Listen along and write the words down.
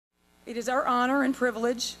It is our honor and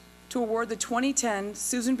privilege to award the 2010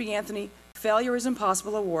 Susan B. Anthony Failure is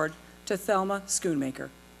Impossible Award to Thelma Schoonmaker.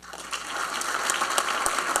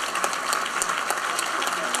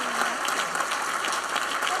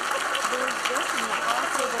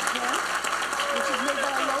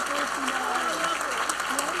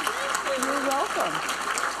 You're welcome.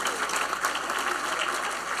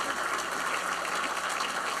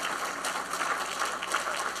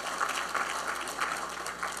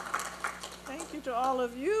 Thank you to all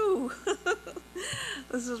of you.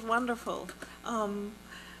 This is wonderful.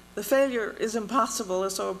 The failure is impossible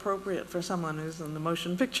is so appropriate for someone who's in the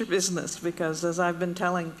motion picture business, because as I've been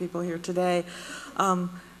telling people here today, to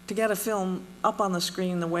get a film up on the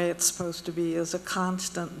screen the way it's supposed to be is a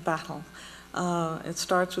constant battle. It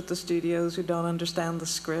starts with the studios who don't understand the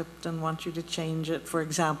script and want you to change it. For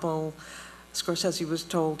example, Scorsese was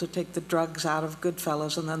told to take the drugs out of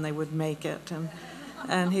Goodfellas and then they would make it.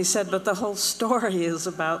 And he said, but the whole story is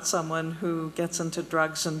about someone who gets into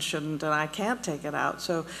drugs and shouldn't, and I can't take it out.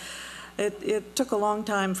 So it took a long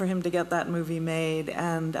time for him to get that movie made.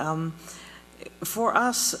 And for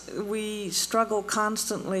us, we struggle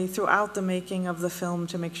constantly throughout the making of the film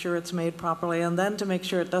to make sure it's made properly, and then to make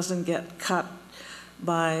sure it doesn't get cut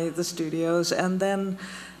by the studios. And then,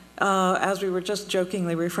 as we were just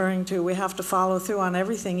jokingly referring to, we have to follow through on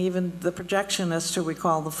everything, even the projectionist, who we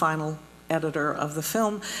call the final editor of the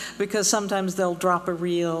film, because sometimes they'll drop a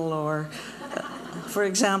reel, or for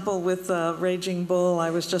example, with Raging Bull,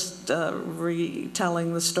 I was just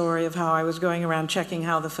retelling the story of how I was going around checking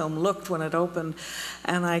how the film looked when it opened,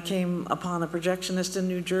 and I came upon a projectionist in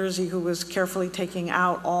New Jersey who was carefully taking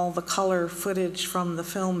out all the color footage from the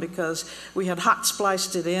film, because we had hot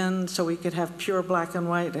spliced it in so we could have pure black and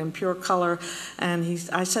white and pure color. And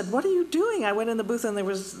I said, what are you doing? I went in the booth and there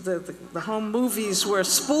was the home movies were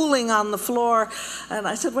spooling on the floor, and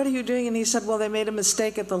I said, what are you doing? And he said, well, they made a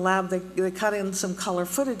mistake at the lab. They cut in some color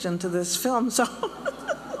footage into this film. So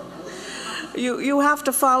you have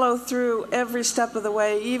to follow through every step of the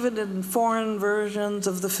way, even in foreign versions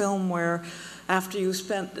of the film, where after you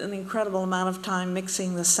spent an incredible amount of time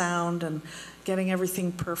mixing the sound and getting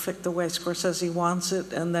everything perfect the way Scorsese wants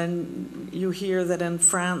it, and then you hear that in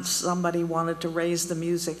France somebody wanted to raise the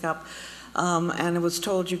music up, and it was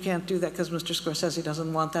told you can't do that because Mr. Scorsese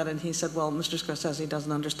doesn't want that, and he said, well, Mr. Scorsese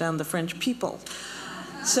doesn't understand the French people.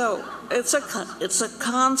 So it's a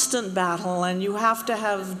constant battle, and you have to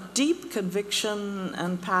have deep conviction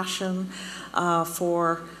and passion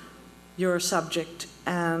for your subject,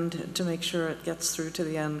 and to make sure it gets through to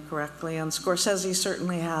the end correctly. And Scorsese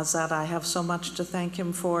certainly has that. I have so much to thank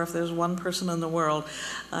him for. If there's one person in the world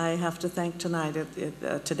I have to thank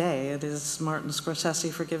today, it is Martin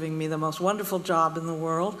Scorsese for giving me the most wonderful job in the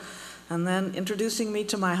world, and then introducing me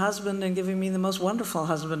to my husband and giving me the most wonderful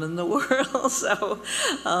husband in the world. So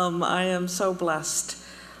I am so blessed.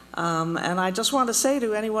 And I just want to say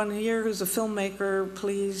to anyone here who's a filmmaker,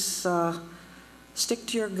 please stick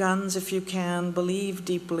to your guns if you can, believe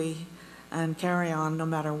deeply, and carry on no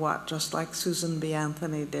matter what, just like Susan B.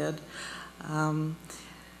 Anthony did.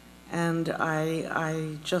 And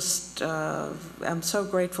I just am so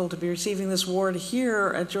grateful to be receiving this award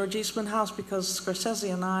here at George Eastman House, because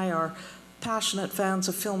Scorsese and I are passionate fans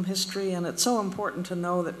of film history, and it's so important to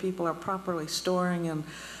know that people are properly storing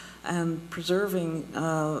and preserving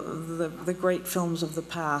the great films of the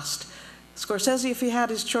past. Scorsese, if he had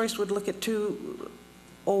his choice, would look at 2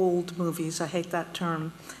 old movies, I hate that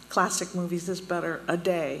term, classic movies is better, a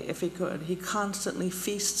day if he could. He constantly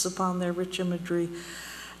feasts upon their rich imagery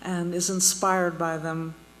and is inspired by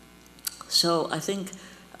them. So I think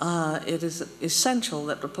it is essential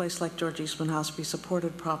that a place like George Eastman House be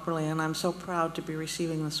supported properly, and I'm so proud to be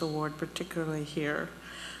receiving this award, particularly here.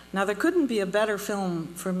 Now, there couldn't be a better film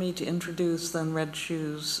for me to introduce than Red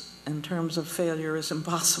Shoes in terms of Failure is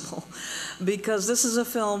Impossible, because this is a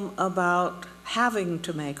film about having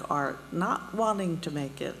to make art, not wanting to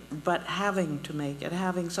make it, but having to make it,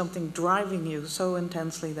 having something driving you so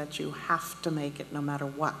intensely that you have to make it no matter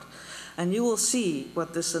what. And you will see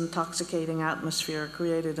what this intoxicating atmosphere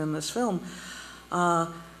created in this film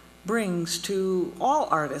brings to all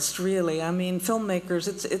artists, really. I mean, filmmakers,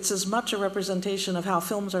 it's as much a representation of how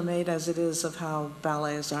films are made as it is of how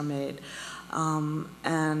ballets are made.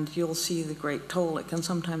 And you'll see the great toll it can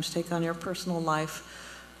sometimes take on your personal life.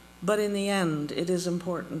 But in the end, it is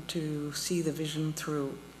important to see the vision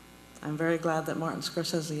through. I'm very glad that Martin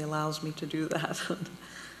Scorsese allows me to do that.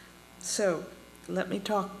 So let me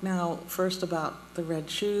talk now first about the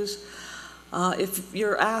Red Shoes. If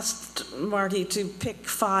you're asked Marty to pick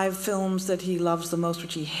 5 films that he loves the most,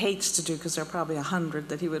 which he hates to do because there are probably 100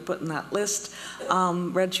 that he would put in that list,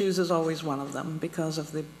 Red Shoes is always one of them because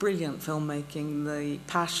of the brilliant filmmaking, the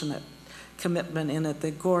passionate commitment in it,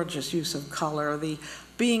 the gorgeous use of color, the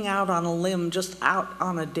being out on a limb, just out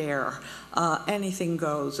on a dare. Anything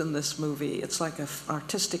goes in this movie. It's like an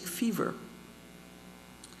artistic fever.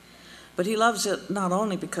 But he loves it not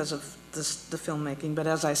only because of the filmmaking, but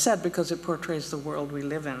as I said, because it portrays the world we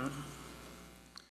live in.